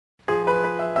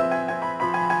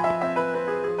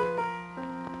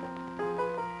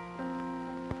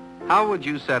How would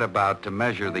you set about to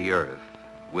measure the Earth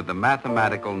with the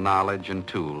mathematical knowledge and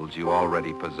tools you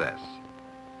already possess?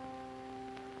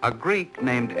 A Greek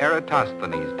named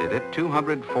Eratosthenes did it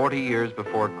 240 years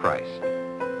before Christ.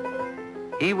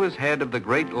 He was head of the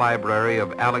great library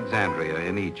of Alexandria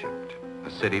in Egypt, a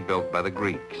city built by the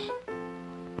Greeks.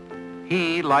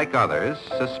 He, like others,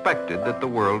 suspected that the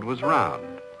world was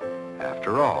round.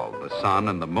 After all, the sun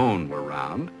and the moon were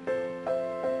round.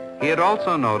 He had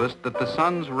also noticed that the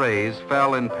sun's rays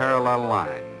fell in parallel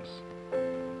lines.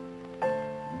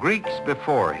 Greeks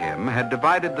before him had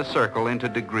divided the circle into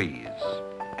degrees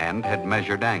and had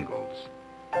measured angles.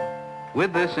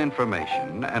 With this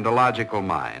information and a logical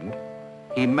mind,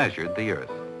 he measured the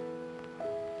Earth.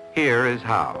 Here is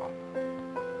how.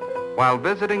 While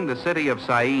visiting the city of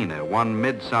Syene one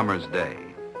midsummer's day,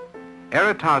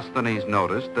 Eratosthenes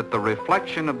noticed that the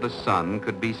reflection of the sun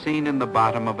could be seen in the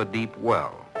bottom of a deep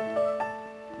well.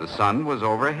 The sun was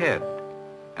overhead,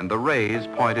 and the rays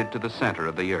pointed to the center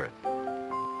of the Earth.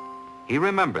 He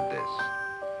remembered this,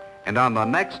 and on the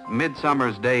next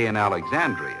midsummer's day in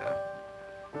Alexandria,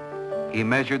 he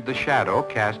measured the shadow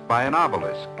cast by an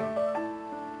obelisk.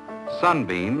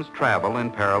 Sunbeams travel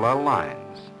in parallel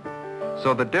lines,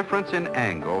 so the difference in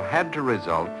angle had to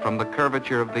result from the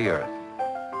curvature of the Earth.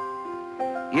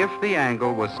 If the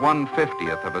angle was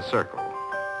 1/50th of a circle,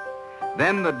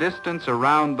 then the distance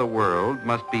around the world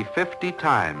must be 50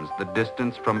 times the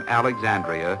distance from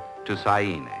Alexandria to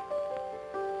Syene.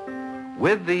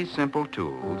 With these simple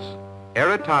tools,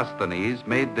 Eratosthenes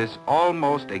made this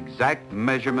almost exact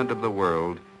measurement of the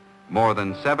world more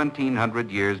than 1,700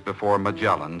 years before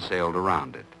Magellan sailed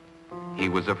around it. He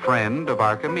was a friend of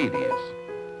Archimedes.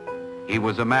 He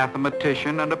was a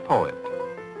mathematician and a poet,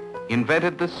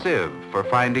 invented the sieve for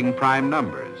finding prime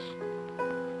numbers,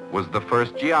 was the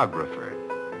first geographer,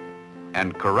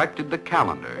 and corrected the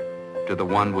calendar to the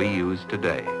one we use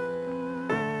today.